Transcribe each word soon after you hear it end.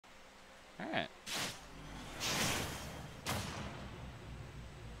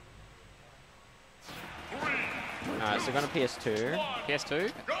so we're going to PS2.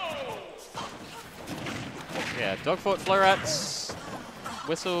 PS2. Yeah, Dogfoot, Florats,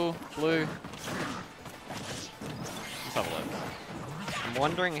 Whissle, Blue. Let's have a look. I'm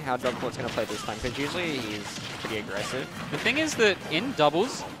wondering how Dogfoot's going to play this time, because usually he's pretty aggressive. The thing is that in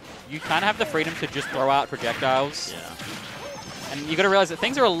doubles, you kind of have the freedom to just throw out projectiles. Yeah. And you got to realize that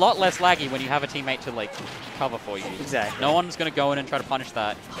things are a lot less laggy when you have a teammate to like cover for you. Exactly. No one's going to go in and try to punish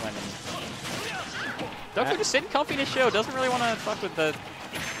that. When Dogfoot just sitting comfy in his shield, doesn't really want to fuck with the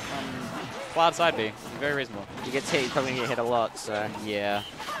cloud side B. Very reasonable. He gets hit, he's probably going to get hit a lot, so. Yeah.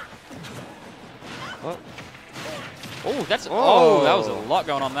 Oh, that's that was a lot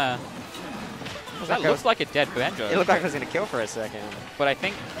going on there. That looks like a dead Banjo. It looked like it was going to kill for a second. But I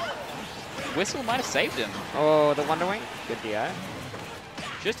think Whissle might have saved him. Oh, the Wonder Wing. Good DI.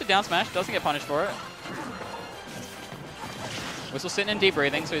 Just a down smash, doesn't get punished for it. Whissle sitting in deep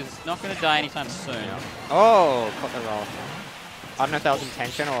breathing, so he's not going to die anytime soon. Yeah. Oh, caught the roll. I don't know if that was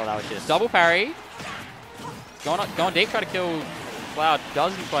intention or that was just... Double parry. Going deep, try to kill Cloud,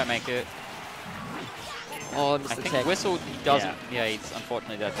 doesn't quite make it. Oh, I think Whissle doesn't. Yeah, he's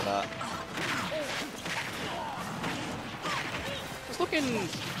unfortunately dead for that. It's looking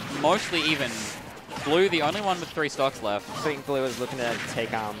mostly even. Blue, the only one with 3 stocks left. I think Blue was looking to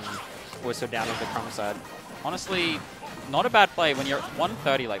take Whissle down with the crumb side. Honestly, not a bad play when you're at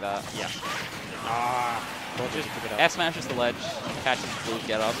 130 like that. Yeah. Just F smashes the ledge, catches Blue's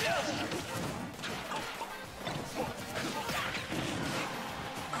get up.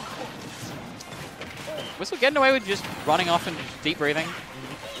 Whissle getting away with just running off and deep breathing.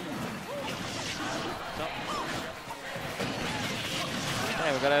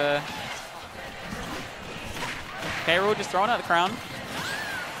 Okay, we've got a K-Rool just throwing out the crown.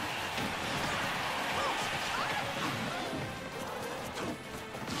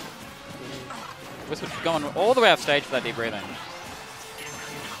 Whissle going all the way off stage for that deep breathing.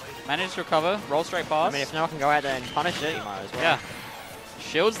 Manages to recover, roll straight pass. I mean, if no one can go out there and punish it, you might as well. Yeah.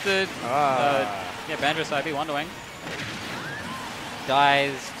 Shields the Banjo side B, Wonder Wing.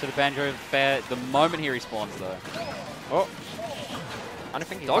 Dies to the Banjo fair the moment he respawns though. Oh. I don't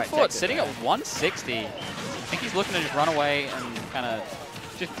think he's Dogfoot sitting at 160. I think he's looking to just run away and kind of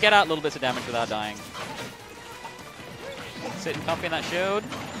just get out little bits of damage without dying. Sitting comfy in that shield.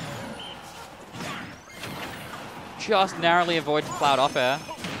 Just narrowly avoids Cloud off air.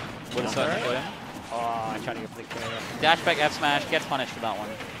 Would have certainly killed him. Oh, I tried to get the kill. Dash back F smash, gets punished for that one.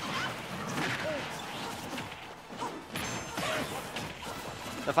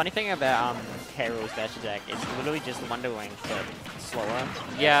 The funny thing about K-Rool's dash attack, it's literally just Wonder Wing, but slower.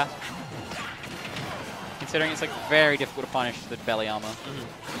 Yeah. Considering it's like very difficult to punish the belly armor.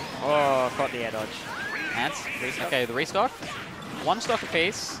 Oh, caught the air dodge. Ants. Okay, the restock. 1 stock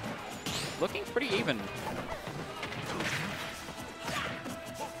apiece. Looking pretty even.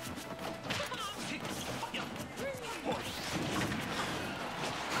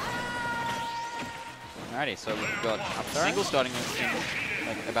 Alrighty, so we've got single starting in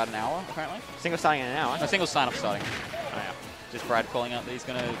like about an hour, apparently. Single starting in an hour? No, single sign-up starting. Oh, yeah. Just Brad calling out that he's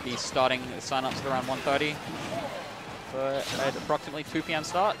going to be starting sign-ups at around 1:30 for at approximately 2 p.m.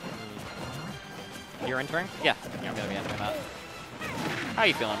 start. You're entering? Yeah, I'm going to be entering that. How are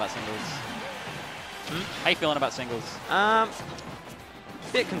you feeling about singles? How are you feeling about singles?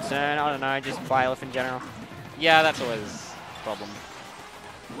 Bit concerned, I don't know, just Byleth in general. Yeah, that's always a problem.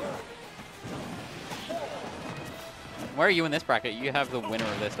 Where are you in this bracket? You have the winner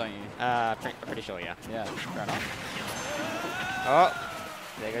of this, don't you? Pretty sure, yeah. Yeah, fair enough. Oh,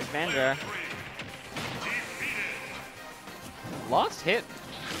 there goes Banjo. Last hit.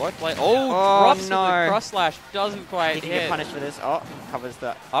 Both play. Oh, Oh, drops no. with the cross slash. Doesn't quite He can hit. get punished for this. Oh, covers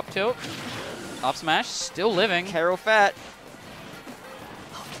the Up tilt. Up smash. Still living. K-Rool fat.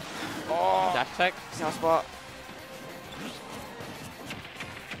 Oh, Dash attack. sound spot.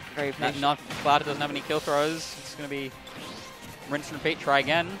 Very patient. Cloud doesn't have any kill throws. It's going to be rinse and repeat. Try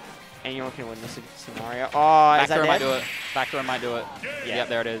again. Anyone can win this scenario. Oh, Back is that throw might dead? do it. Back throw might do it. Yeah. Yep,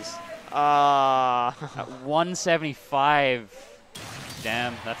 there it is. At At 175.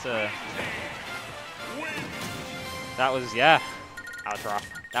 Damn, that's a... That was, yeah. That was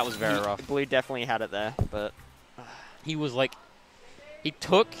rough. That was very rough. Blue definitely had it there, but... He was like... He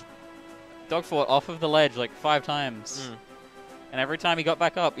took Dogfoot off of the ledge like 5 times. And every time he got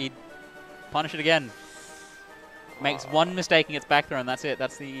back up, he'd punish it again. Makes one mistake and gets back thrown. That's it.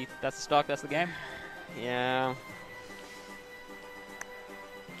 That's the stock. That's the game. Yeah.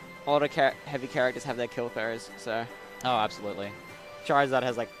 All the heavy characters have their kill throws, so... Oh, absolutely. Charizard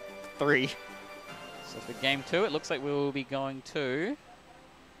has like 3. So for game 2, it looks like we will be going to...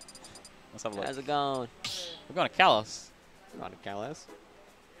 Let's have a look. How's it going? We're going to Callus. On to Callus.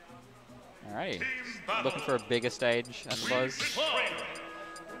 Alrighty. Looking for a bigger stage, I suppose.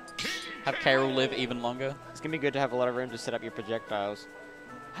 Have Carol live even longer. It's going to be good to have a lot of room to set up your projectiles.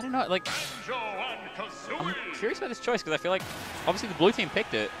 I don't know, like, I'm curious about this choice because I feel like, obviously the blue team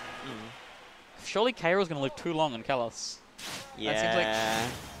picked it. Surely Carol's going to live too long on Callus. Yeah. That seems like,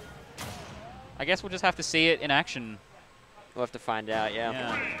 I guess we'll just have to see it in action. We'll have to find out,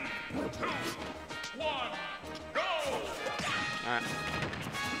 yeah. Alright.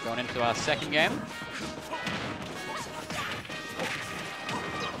 Going into our second game.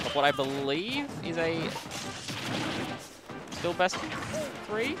 Of what I believe is a still best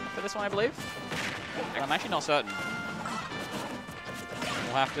 3 for this one, I believe. But I'm actually not certain.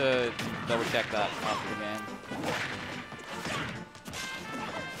 We'll have to double check that after the game.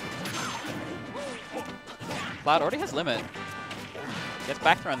 Cloud already has limit. Gets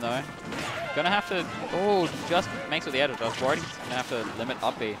back thrown though. Gonna have to. Oh, just makes with the edge dodge. We're already gonna have to limit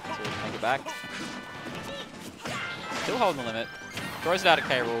up B to make it back. Still holding the limit. Throws it out at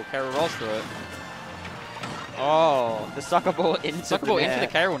K-Rool. K-Rool rolls through it. Oh, the soccer ball into Soccer ball into the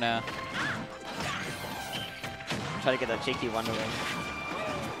K-Rool now. Try to get that cheeky Wonder Wing.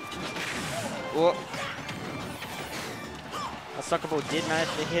 Whoa. A soccer ball did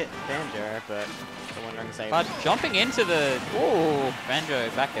manage to hit Banjo, but the Wonder Wing saved. But jumping into the Banjo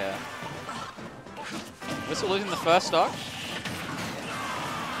back air. Whissle losing the first stock.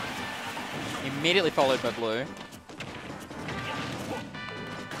 Immediately followed by blue.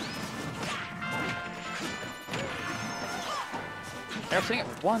 They're sitting at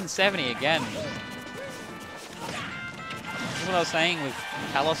 170 again. This is what I was saying with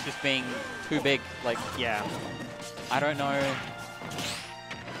Kalos just being too big. Like, Yeah. I don't know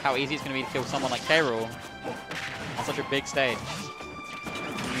how easy it's going to be to kill someone like K-Rool on such a big stage. You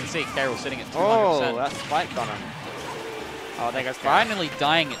can see K-Rool sitting at 200%. Oh, that spike got him. Oh, there goes K-Rool. Finally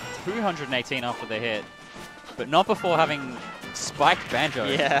dying at 218 after the hit, but not before having spiked Banjo.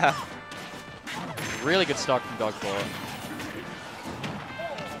 Yeah. Really good stock from Dogfort.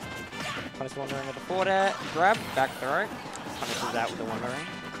 Punish Wonder Ring with the forward air. Grab, back throw. Punishes that with the Wonder Ring.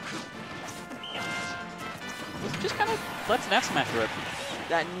 Just kind of lets an F smash rip.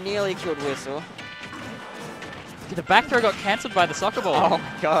 That nearly killed Whissle. Dude, the back throw got cancelled by the soccer ball. Oh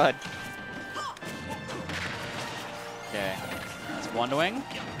my god. Okay. It's Wonder Wing.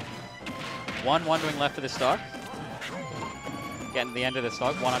 One Wonder Wing left for this stock. Getting to the end of the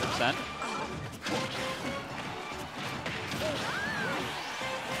stock, 100%.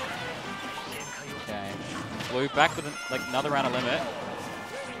 Okay. Blue back with like another round of limit.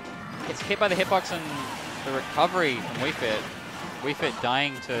 Gets hit by the hitbox and the recovery from Wii Fit. Wii Fit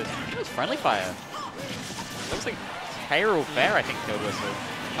dying to friendly fire. Looks like K-Rool Fair, I think, killed Whissle.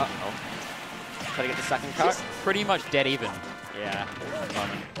 Uh-oh. Try to get the second cut. Just pretty much dead even. Yeah.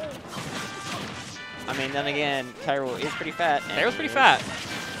 I mean, then again, K-Rool is pretty fat. K-Rool's pretty fat.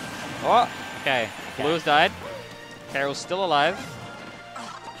 Oh! Okay. Blue has died. K-Rool's still alive.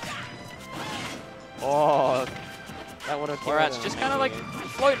 Oh! That would have killed Whereas him, just kind of like maybe.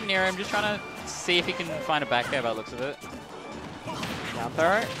 floating near him, just trying to see if he can find a back air by the looks of it. Down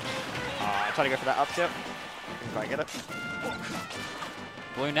throw. I try to go for that up tip. Didn't quite get it.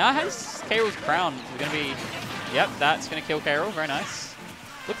 Blue now has K-Rool's crown. It's going to be... Yep, that's going to kill K-Rool. Very nice.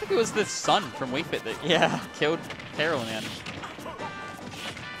 Looked like it was the sun from Wii Fit that killed K-Rool in the end.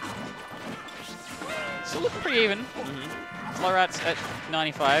 Still looking pretty even. Slow Rat's at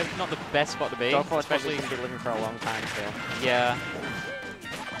 95. Not the best spot to be. Dogfort's especially probably going to be living for a long time still. Yeah.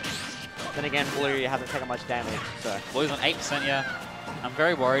 Then again, Blue hasn't taken much damage, so... Blue's on 8%, yeah. I'm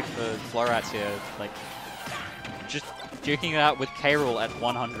very worried for Florats here. Like, just duking it out with K-Rool at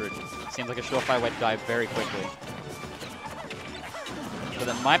 100. Seems like a surefire way to die very quickly. But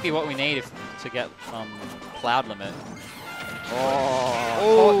that might be what we need to get Cloud limit. Oh!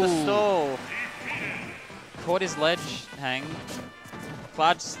 Caught the stall! Caught his ledge hang.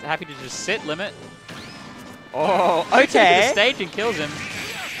 Cloud's happy to just sit limit. Oh, Takes him to the okay! stage and kills him.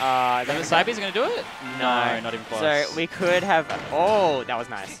 Then the side B's going to do it? No, not even close. So we could have... Oh, that was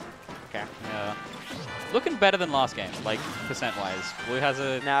nice. Okay. Yeah. Looking better than last game, like, percent-wise. Blue has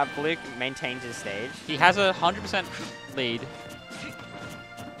a... Now, Blue maintains his stage. He has a 100% lead.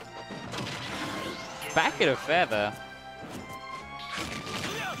 Back at a fair there.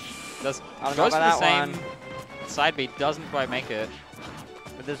 Goes for the same side B, doesn't quite make it.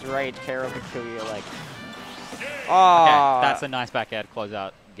 With this rage, K-Rool could kill you, like... Oh! Okay, that's a nice back air to close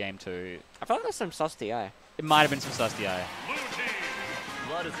out game 2. I felt like there's some sus DI. It might have been some sus DI.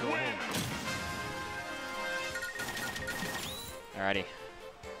 Alrighty.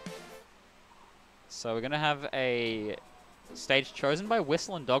 So we're going to have a stage chosen by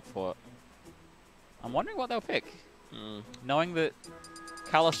Whissle and Dogfort. I'm wondering what they'll pick. Knowing that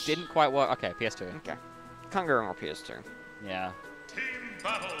Kalos didn't quite work. Okay, PS2. Okay. Can't go wrong with PS2. Yeah. Team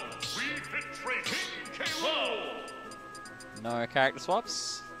battle, we betray Team KO. No character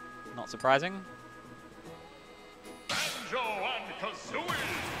swaps. Not surprising. Banjo and Kazooie.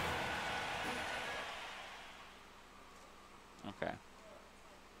 Okay.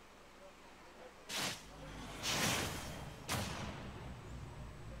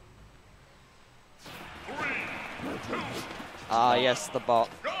 Ah, yes, the bot.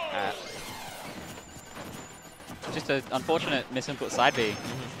 Just an unfortunate misinput side B.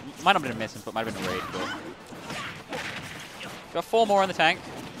 Might not have been a misinput, might have been a raid, but... Got 4 more in the tank.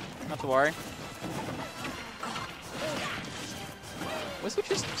 Not to worry. Whissle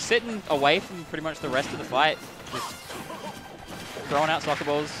just sitting away from pretty much the rest of the fight. Just throwing out soccer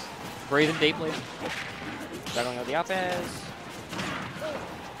balls, breathing deeply. Juggling with the up airs.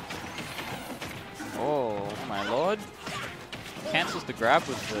 Oh my lord. Cancels the grab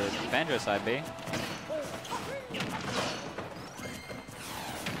with the Banjo side B.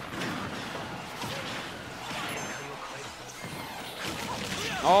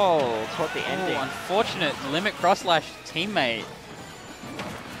 Oh, caught the ending. Oh, unfortunate limit cross slash teammate.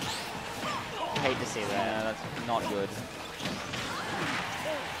 Hate to see that. Yeah, that's not good.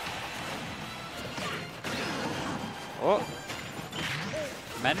 Oh.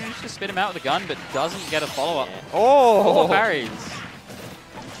 Manages to spit him out with a gun, but doesn't get a follow-up. Yeah. Oh! 4 parries.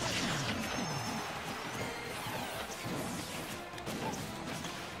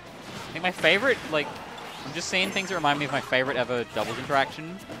 I think my favorite, like, I'm just seeing things that remind me of my favorite ever doubles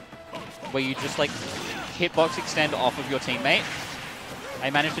interaction, where you just, like, hitbox extend off of your teammate.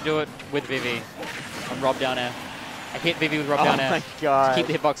 I managed to do it with Vivi on Rob down air. I hit Vivi with Rob down air. Oh my god. To keep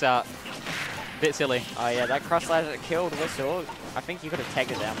the hitbox out. Bit silly. Oh yeah, that cross slash that killed Whissle. I think you could have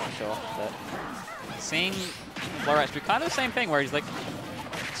tagged it there, I'm not sure. But Seeing Florats do kind of the same thing, where he's like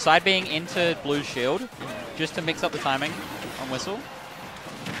side being into Blue's shield, just to mix up the timing on Whissle.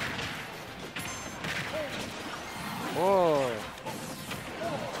 whoa.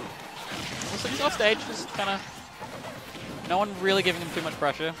 So he's off stage, just kind of no one really giving him too much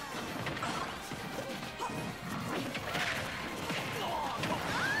pressure.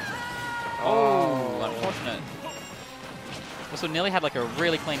 Oh, unfortunate. Also nearly had like a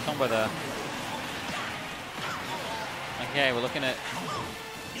really clean combo there. Okay, we're looking at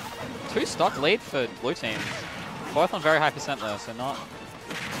 2 stock lead for blue team. Both on very high percent though, so not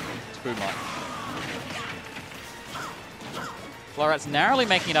too much. Florat's narrowly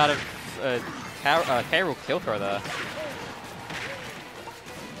making it out of K-Rool kill throw there.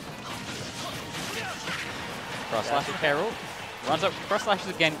 Cross slash with K-Rool. Runs up, cross slashes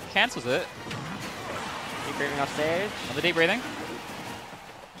again, cancels it. Deep breathing off stage. Another deep breathing.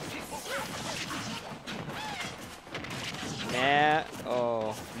 Nah.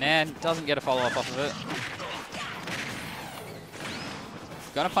 Oh. Nan doesn't get a follow-up off of it.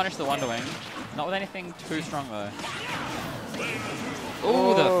 Gonna punish the Wonder Wing. Not with anything too strong though.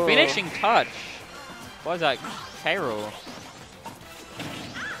 Ooh, the finishing touch. What was that? K-Rool.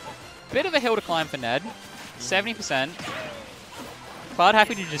 Bit of a hill to climb for Ned. 70%. Cloud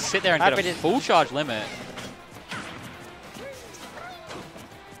happy to just sit there and get a full charge limit.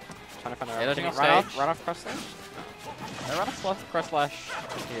 Trying to find the Editing off run stage. off cross stage. I run a cross slash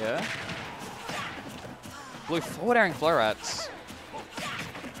here. Blue forward airing Florats.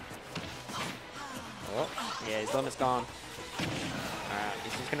 Oh, yeah, his limit's gone. Alright,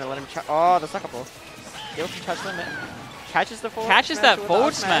 he's just gonna let him oh, the sucker ball. Guilty touch limit. Catches the forward Catches smash that with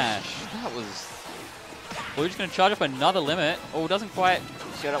forward the smash. That was... Blue just gonna charge up another limit. Oh, doesn't quite...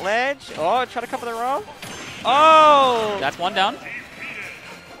 Shoot at ledge. Oh, try to cover the roll. Oh! That's one down.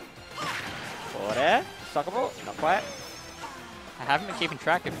 Forward air. Sucker ball. Not quite. I haven't been keeping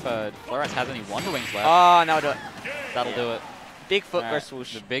track if Florats has any Wonder Wings left. Oh, no, do it. That'll do it. Big foot Alright, versus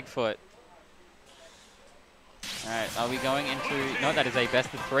swoosh. the big foot. Alright, are we going into... No, that is a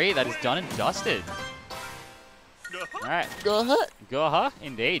best of 3. That is done and dusted. Alright. Go ahead. Go-ha,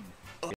 indeed.